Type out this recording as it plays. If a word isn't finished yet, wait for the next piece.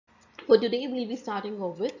For today, we'll be starting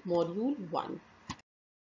off with Module 1.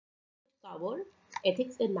 Cover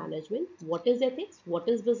ethics in management. What is ethics? What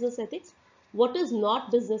is business ethics? What is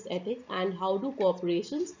not business ethics? And how do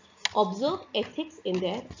corporations observe ethics in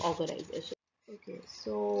their organization? Okay,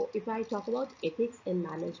 so if I talk about ethics in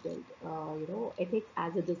management, ethics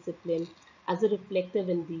as a discipline, as a reflective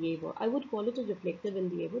in behavior, I would call it a reflective in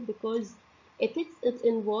behavior because ethics it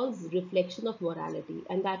involves reflection of morality,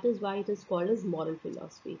 and that is why it is called as moral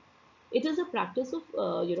philosophy. It is a practice of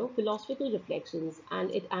philosophical reflections,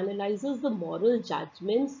 and it analyzes the moral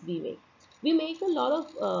judgments we make. We make a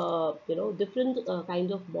lot of different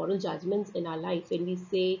kind of moral judgments in our life when we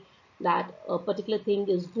say that a particular thing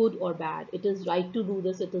is good or bad. It is right to do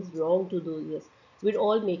this. It is wrong to do this. We're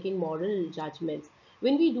all making moral judgments.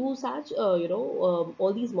 When we do such,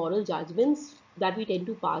 all these moral judgments that we tend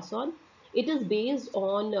to pass on, it is based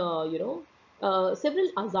on, several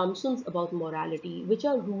assumptions about morality, which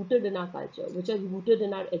are rooted in our culture, which are rooted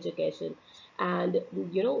in our education, and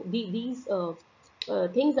these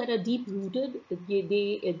things that are deep rooted,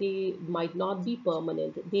 they might not be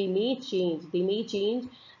permanent. They may change. They may change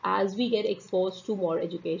as we get exposed to more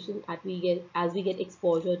education, as we get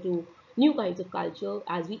exposure to new kinds of culture,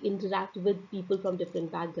 as we interact with people from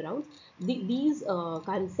different backgrounds. These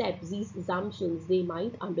concepts, these assumptions, they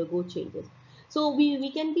might undergo changes. So we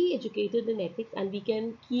can be educated in ethics, and we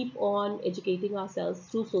can keep on educating ourselves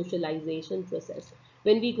through socialization process.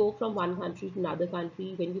 When we go from one country to another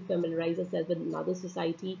country, when we familiarize ourselves with another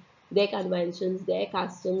society, their conventions, their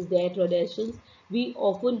customs, their traditions, we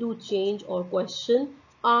often do change or question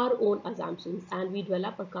our own assumptions, and we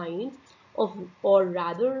develop a kind of, or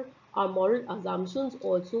rather, our moral assumptions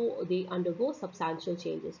also, they undergo substantial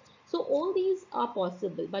changes. So all these are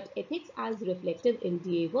possible, but ethics as reflective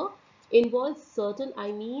endeavor involves certain,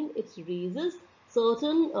 it raises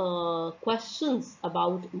certain questions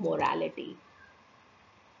about morality.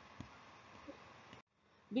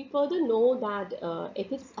 We further know that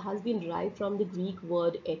ethics has been derived from the Greek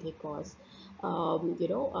word ethikos.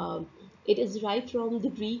 It is derived from the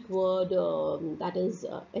Greek word that is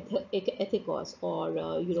ethikos, or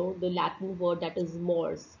the Latin word that is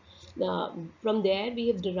mors. From there, we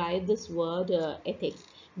have derived this word ethics.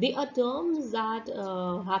 They are terms that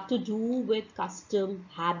have to do with custom,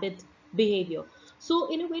 habit, behavior. So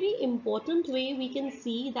in a very important way, we can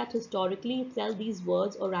see that historically itself these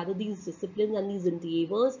words, or rather these disciplines and these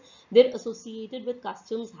endeavors, they're associated with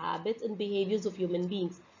customs, habits, and behaviors of human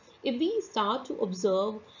beings. If we start to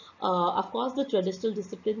observe, of course, the traditional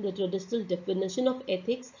discipline, the traditional definition of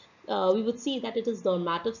ethics, we would see that it is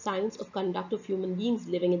normative science of conduct of human beings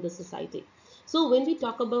living in the society. So when we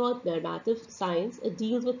talk about normative science, it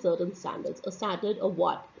deals with certain standards. A standard of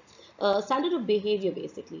what? Standard of behavior.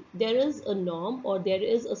 Basically, there is a norm, or there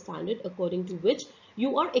is a standard according to which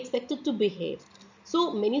you are expected to behave.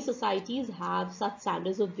 So many societies have such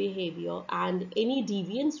standards of behavior, and any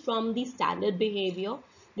deviance from the standard behavior,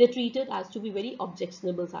 they're treated as to be very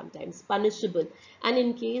objectionable, sometimes punishable, and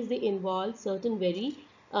in case they involve certain very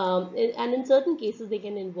and in certain cases they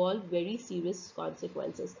can involve very serious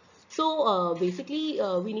consequences. So basically,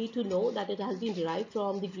 we need to know that it has been derived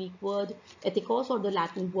from the Greek word ethikos, or the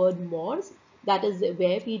Latin word mors. That is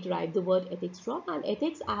where we derive the word ethics from. And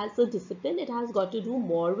ethics as a discipline, it has got to do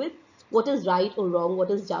more with what is right or wrong, what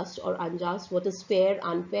is just or unjust, what is fair,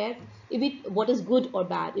 unfair, what is good or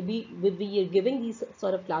bad. If we are giving these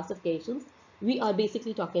sort of classifications, we are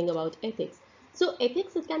basically talking about ethics. So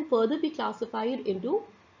ethics, it can further be classified into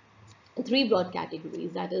three broad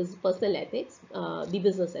categories, that is personal ethics, the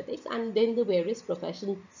business ethics, and then the various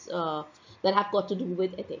professions that have got to do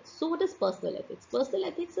with ethics. So what is personal ethics? Personal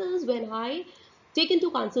ethics is when I take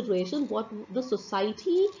into consideration what the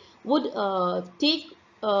society would take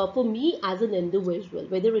for me as an individual,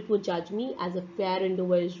 whether it would judge me as a fair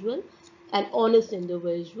individual, an honest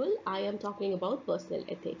individual. I am talking about personal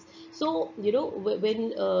ethics. So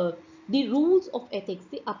when the rules of ethics,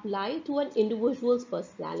 they apply to an individual's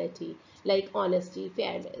personality, like honesty,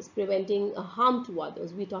 fairness, preventing harm to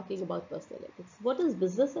others. We're talking about personal ethics. What is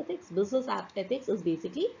business ethics? Business ethics is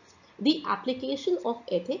basically the application of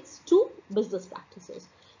ethics to business practices.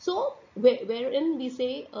 So wherein we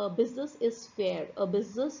say a business is fair, a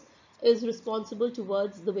business is responsible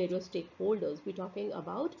towards the various stakeholders. We're talking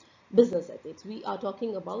about business ethics. We are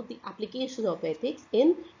talking about the application of ethics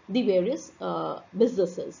in the various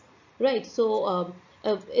businesses, right? So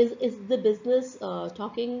is the business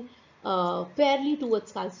talking fairly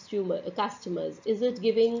towards customers? Is it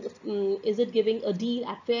giving a deal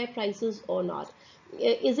at fair prices or not?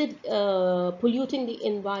 Is it polluting the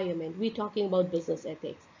environment? We're talking about business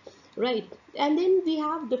ethics. Right. And then we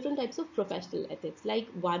have different types of professional ethics. Like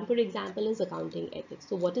one, for example, is accounting ethics.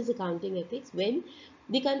 So what is accounting ethics? When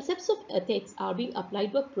the concepts of ethics are being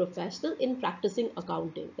applied by professionals in practicing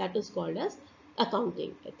accounting. That is called as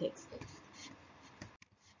accounting ethics.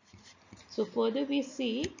 So further we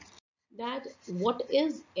see that what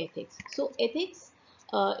is ethics. So ethics,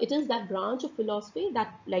 it is that branch of philosophy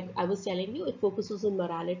that, like I was telling you, it focuses on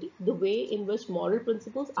morality, the way in which moral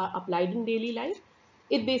principles are applied in daily life.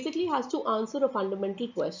 It basically has to answer a fundamental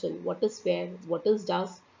question: what is fair, what is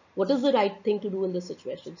just, what is the right thing to do in this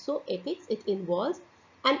situation. So ethics, it involves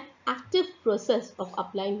an active process of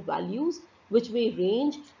applying values which may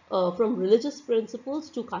range from religious principles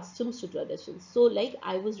to customs to traditions. So like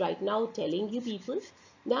I was right now telling you people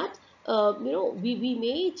that we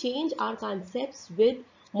may change our concepts with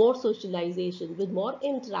more socialization, with more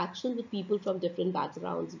interaction with people from different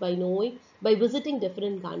backgrounds, by knowing, by visiting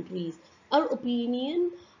different countries. Our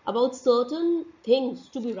opinion about certain things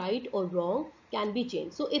to be right or wrong can be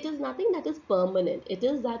changed. So it is nothing that is permanent. It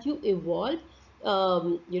is that you evolve,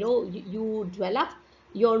 you develop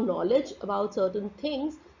your knowledge about certain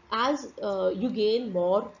things as you gain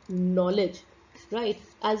more knowledge, right?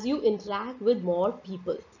 As you interact with more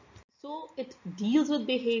people. So it deals with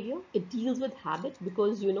behavior, it deals with habit,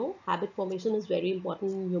 because habit formation is very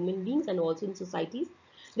important in human beings and also in societies.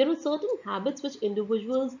 There are certain habits which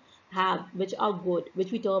individuals have which are good,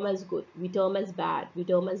 which we term as good, we term as bad, we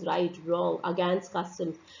term as right, wrong, against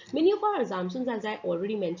customs. Many of our assumptions, as I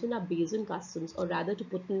already mentioned, are based on customs, or rather, to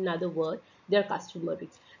put in another word, they're customary.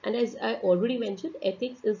 And as I already mentioned,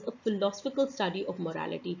 ethics is a philosophical study of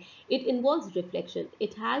morality. It involves reflection.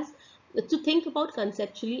 It has to think about,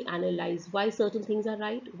 conceptually analyze why certain things are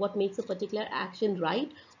right, what makes a particular action right,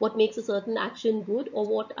 what makes a certain action good, or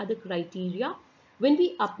what are the criteria when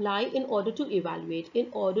we apply in order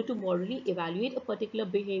to morally evaluate a particular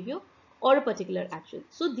behavior or a particular action.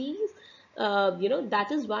 So these, that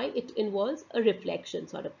is why it involves a reflection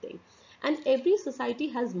sort of thing. And every society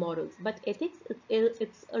has morals, but ethics,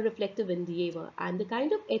 it's a reflective endeavor. And the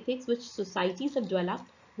kind of ethics which societies have developed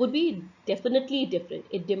would be definitely different.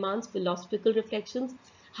 It demands philosophical reflections,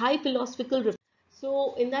 high philosophical.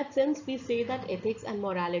 So, in that sense, we say that ethics and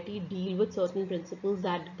morality deal with certain principles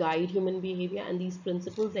that guide human behavior, and these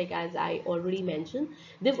principles, like as I already mentioned,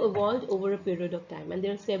 they've evolved over a period of time, and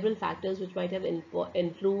there are several factors which might have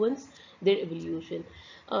influenced their evolution.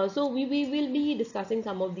 So we will be discussing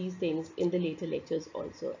some of these things in the later lectures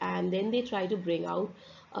also, and then they try to bring out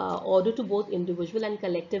order to both individual and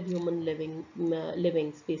collective human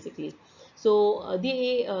livings, basically. So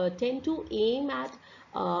they tend to aim at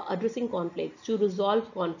addressing conflicts, to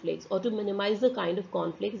resolve conflicts, or to minimize the kind of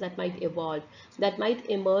conflicts that might evolve, that might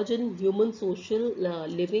emerge in human social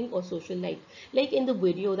living or social life. Like in the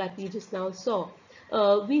video that we just now saw,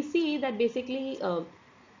 we see that basically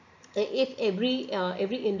if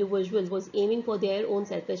every individual was aiming for their own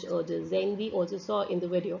selfish urges, then we also saw in the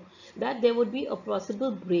video that there would be a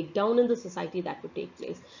possible breakdown in the society that would take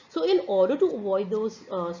place. So in order to avoid those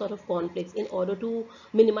sort of conflicts, in order to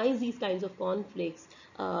minimize these kinds of conflicts,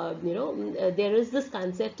 there is this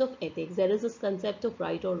concept of ethics, there is this concept of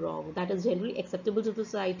right or wrong that is generally acceptable to the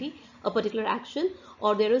society, a particular action,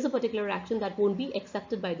 or there is a particular action that won't be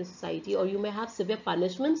accepted by the society, or you may have severe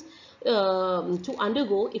punishments to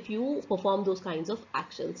undergo if you perform those kinds of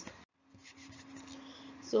actions.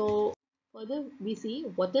 So further we see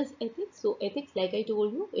what is ethics. So ethics, like I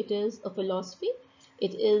told you, it is a philosophy.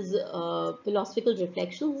 It is philosophical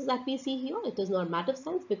reflections that we see here. It is not matter of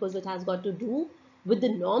science, because it has got to do with the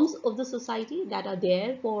norms of the society that are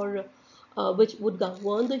there for which would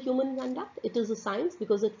govern the human conduct. It is a science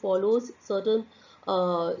because it follows certain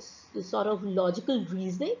sort of logical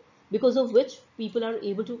reasoning, because of which people are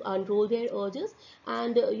able to control their urges.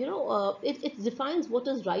 And it defines what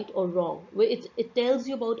is right or wrong. It tells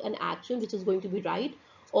you about an action which is going to be right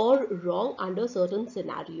or wrong under certain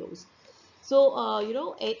scenarios.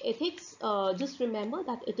 So ethics, just remember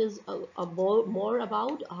that it is more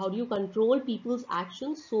about how do you control people's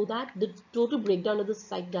actions so that the total breakdown of the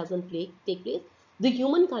society doesn't take place. The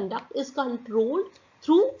human conduct is controlled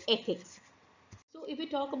through ethics. So if we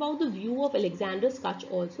talk about the view of Alexander Skutch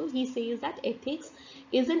also, he says that ethics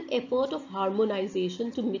is an effort of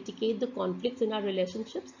harmonization to mitigate the conflicts in our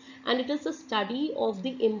relationships, and it is a study of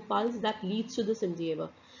the impulse that leads to this endeavor,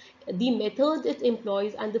 the methods it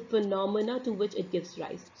employs, and the phenomena to which it gives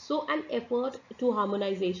rise. So an effort to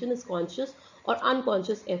harmonization is conscious, or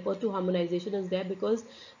unconscious effort to harmonization is there, because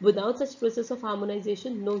without such process of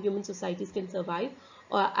harmonization, no human societies can survive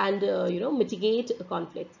and mitigate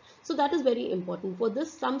conflicts. So that is very important. For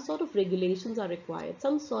this, some sort of regulations are required,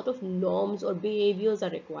 some sort of norms or behaviors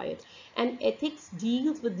are required, and ethics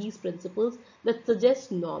deals with these principles that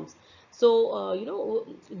suggest norms. So,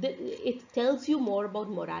 it tells you more about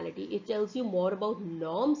morality, it tells you more about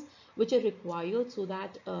norms which are required so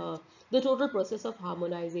that the total process of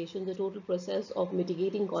harmonization, the total process of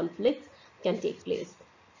mitigating conflicts can take place.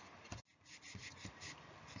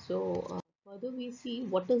 So, further we see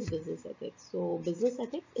what is business ethics. So, business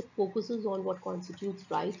ethics, it focuses on what constitutes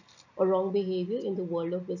right or wrong behavior in the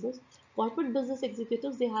world of business. Corporate business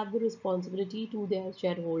executives, they have the responsibility to their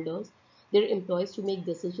shareholders, their employees, to make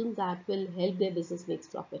decisions that will help their business makes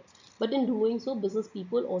profit. But in doing so, business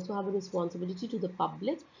people also have a responsibility to the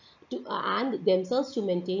public to and themselves to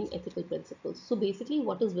maintain ethical principles. So basically,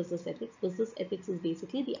 what is business ethics? Business ethics is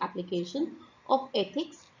basically the application of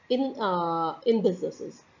ethics in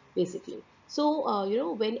businesses, basically.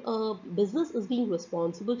 So when a business is being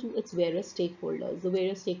responsible to its various stakeholders, the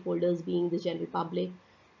various stakeholders being the general public,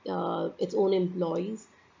 its own employees,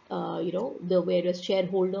 the various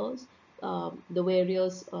shareholders, the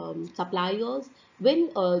various suppliers. When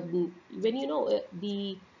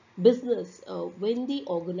the business, when the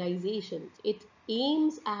organization, it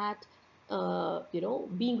aims at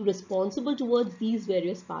being responsible towards these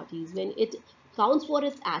various parties, when it counts for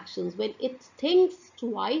its actions, when it thinks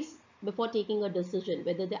twice before taking a decision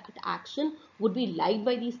whether that action would be liked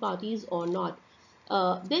by these parties or not,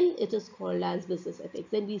 then it is called as business ethics.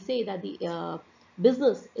 Then we say that the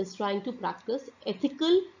business is trying to practice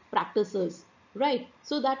ethical practices, right?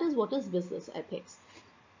 So that is what is business ethics.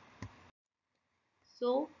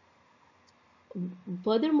 So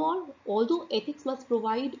furthermore, although ethics must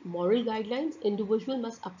provide moral guidelines, individual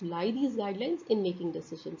must apply these guidelines in making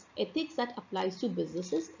decisions. Ethics that applies to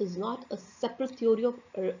businesses is not a separate theory of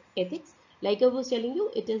ethics. Like I was telling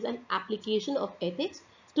you, it is an application of ethics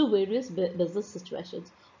to various business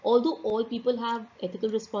situations. Although all people have ethical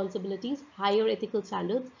responsibilities, higher ethical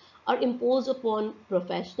standards are imposed upon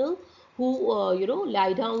professionals who,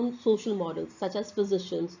 lie down social models, such as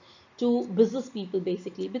physicians, to business people,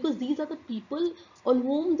 basically, because these are the people on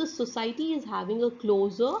whom the society is having a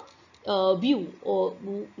closer view, or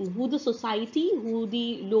who the society, who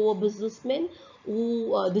the lower businessmen,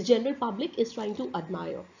 who the general public is trying to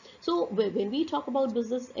admire. So when we talk about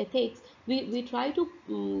business ethics, we try to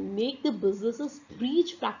make the businesses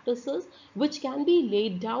preach practices which can be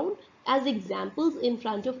laid down as examples in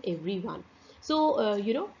front of everyone. So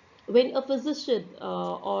when a physician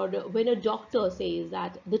or when a doctor says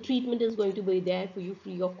that the treatment is going to be there for you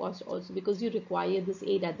free of cost also because you require this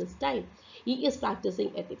aid at this time, he is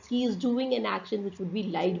practicing ethics. He is doing an action which would be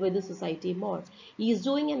liked by the society more. He is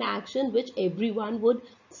doing an action which everyone would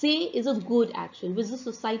say is a good action, which the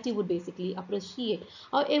society would basically appreciate.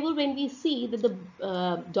 However, when we see that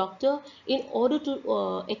the doctor, in order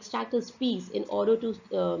to extract his fees, in order to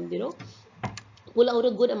pull out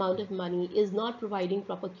a good amount of money, is not providing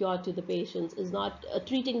proper cure to the patients, is not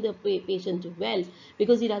treating the patient well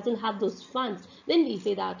because he doesn't have those funds, then we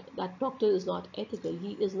say that that doctor is not ethical.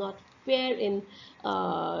 He is not fair in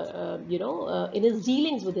his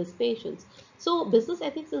dealings with his patients. So business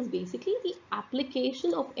ethics is basically the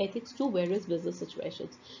application of ethics to various business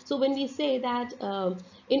situations. So when we say that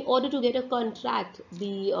in order to get a contract,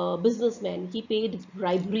 the businessman, he paid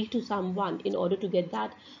bribery to someone in order to get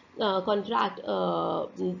that contract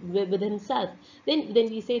with himself, then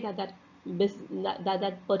we say that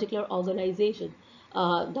that particular organization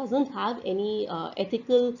doesn't have any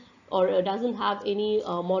ethical, or doesn't have any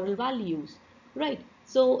moral values, right?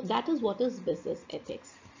 So that is what is business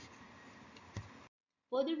ethics.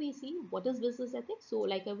 Further, we see what is business ethics. So,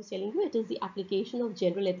 like I was telling you, it is the application of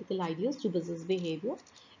general ethical ideas to business behavior.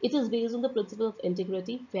 It is based on the principle of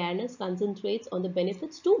integrity, fairness, concentrates on the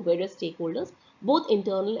benefits to various stakeholders, both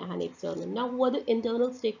internal and external. Now, who are the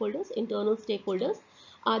internal stakeholders? Internal stakeholders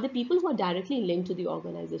are the people who are directly linked to the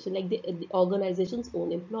organization, like the organization's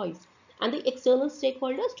own employees, and the external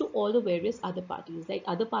stakeholders to all the various other parties, like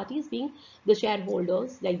other parties being the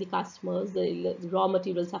shareholders, like the customers, the raw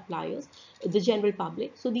material suppliers, the general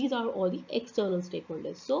public. So these are all the external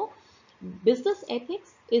stakeholders. So business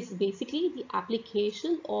ethics is basically the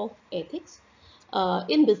application of ethics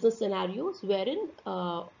in business scenarios wherein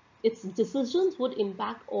its decisions would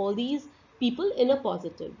impact all these people in a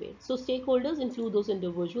positive way. So stakeholders include those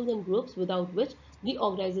individuals and groups without which the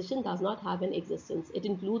organization does not have an existence. It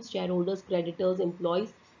includes shareholders, creditors,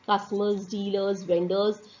 employees, customers, dealers,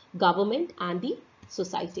 vendors, government, and the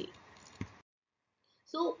society.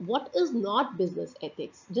 So what is not business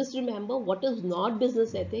ethics? Just remember what is not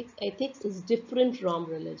business ethics. Ethics is different from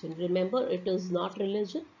religion. Remember, it is not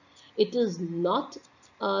religion. It is not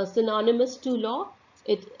synonymous to law.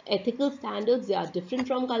 Ethical standards, they are different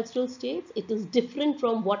from cultural states. It is different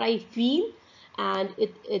from what I feel, and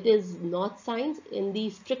it is not science in the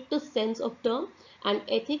strictest sense of term. And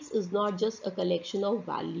ethics is not just a collection of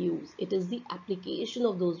values. It is the application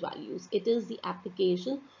of those values. It is the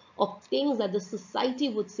application of things that the society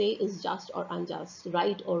would say is just or unjust,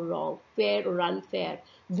 right or wrong, fair or unfair,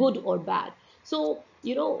 good or bad. So,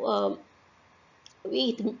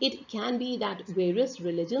 it can be that various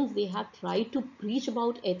religions, they have tried to preach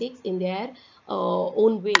about ethics in their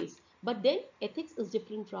own ways, but then ethics is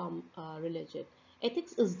different from religion.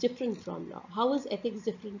 Ethics is different from law. How is ethics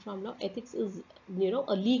different from law? Ethics is,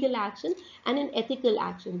 a legal action and an ethical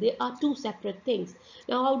action. They are two separate things.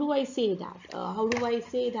 Now, how do I say that? How do I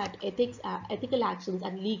say that ethical actions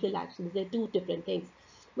and legal actions, they're two different things?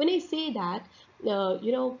 When I say that, uh,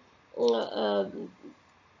 you know uh, uh,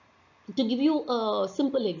 to give you a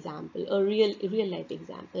simple example, a real life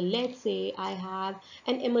example, let's say I have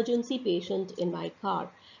an emergency patient in my car,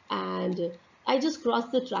 and I just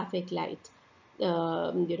crossed the traffic light,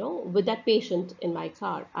 with that patient in my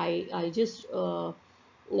car. I just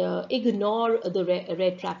ignore the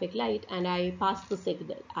red traffic light and I pass the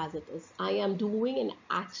signal as it is. I am doing an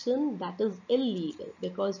action that is illegal,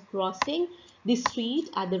 because crossing the street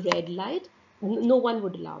at the red light, no one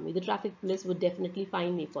would allow me. The traffic police would definitely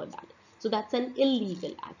fine me for that. So that's an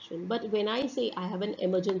illegal action. But when I say I have an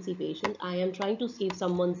emergency patient, I am trying to save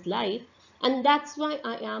someone's life, and that's why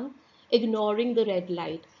I am ignoring the red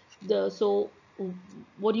light. So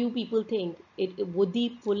what do you people think? Would the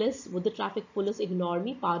police, would the traffic police ignore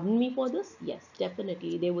me, pardon me for this? Yes,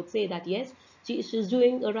 definitely. They would say that yes, she's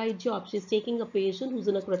doing a right job. She's taking a patient who's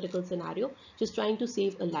in a critical scenario. She's trying to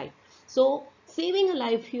save a life. So saving a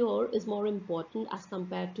life here is more important as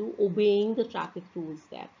compared to obeying the traffic rules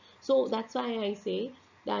there. So that's why I say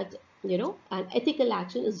that, an ethical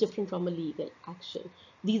action is different from a legal action.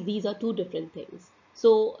 These are two different things.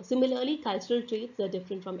 So similarly, cultural traits are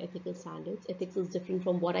different from ethical standards. Ethics is different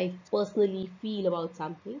from what I personally feel about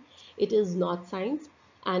something. It is not science,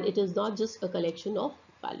 and it is not just a collection of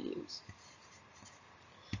values.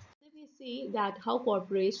 If we see that how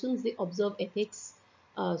corporations, they observe ethics,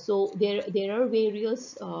 so there are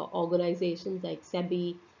various organizations like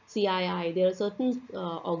SEBI, CII. There are certain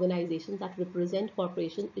organizations that represent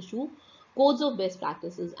corporation issue codes of best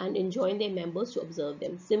practices and enjoin their members to observe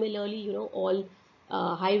them. Similarly, all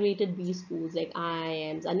high-rated B schools like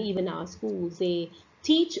IIMs and even our schools, they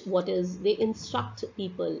teach what is, they instruct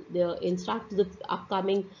people, they instruct the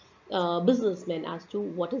upcoming businessmen as to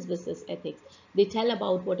what is business ethics. They tell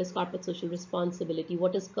about what is corporate social responsibility,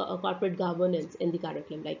 what is corporate governance in the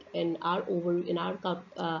curriculum. Like in our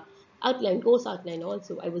outline, course outline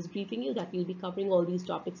also, I was briefing you that we'll be covering all these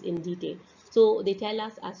topics in detail. So they tell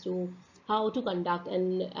us as to how to conduct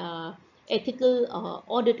an ethical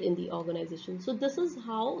audit in the organization. So this is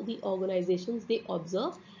how the organizations, they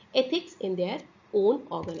observe ethics in their own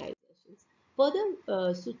organizations. Further,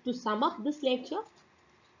 so to sum up this lecture,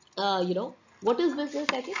 what is business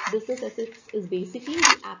ethics? Business ethics is basically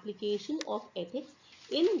the application of ethics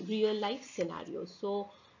in real life scenarios. So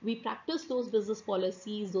we practice those business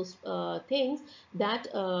policies, those things that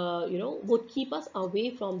would keep us away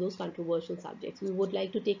from those controversial subjects. We would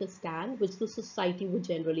like to take a stand which the society would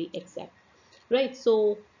generally accept, right?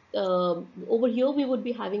 So over here we would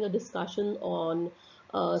be having a discussion on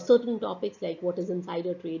certain topics like what is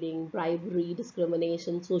insider trading, bribery,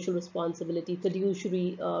 discrimination, social responsibility,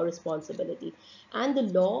 fiduciary responsibility. And the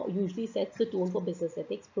law usually sets the tone for business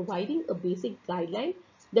ethics, providing a basic guideline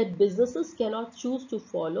that businesses cannot choose to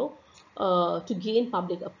follow to gain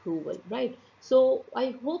public approval, right? So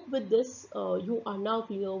I hope with this you are now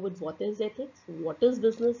clear with what is ethics, what is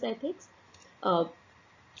business ethics, uh,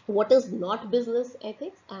 what is not business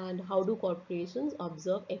ethics, and how do corporations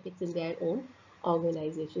observe ethics in their own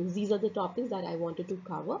organizations. These are the topics that I wanted to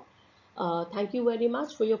cover. Thank you very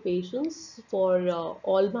much for your patience for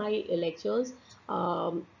all my lectures.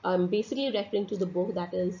 I'm basically referring to the book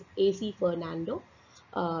that is AC Fernando.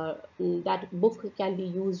 That book can be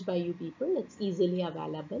used by you people. It's easily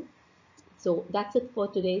available. So that's it for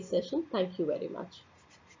today's session. Thank you very much.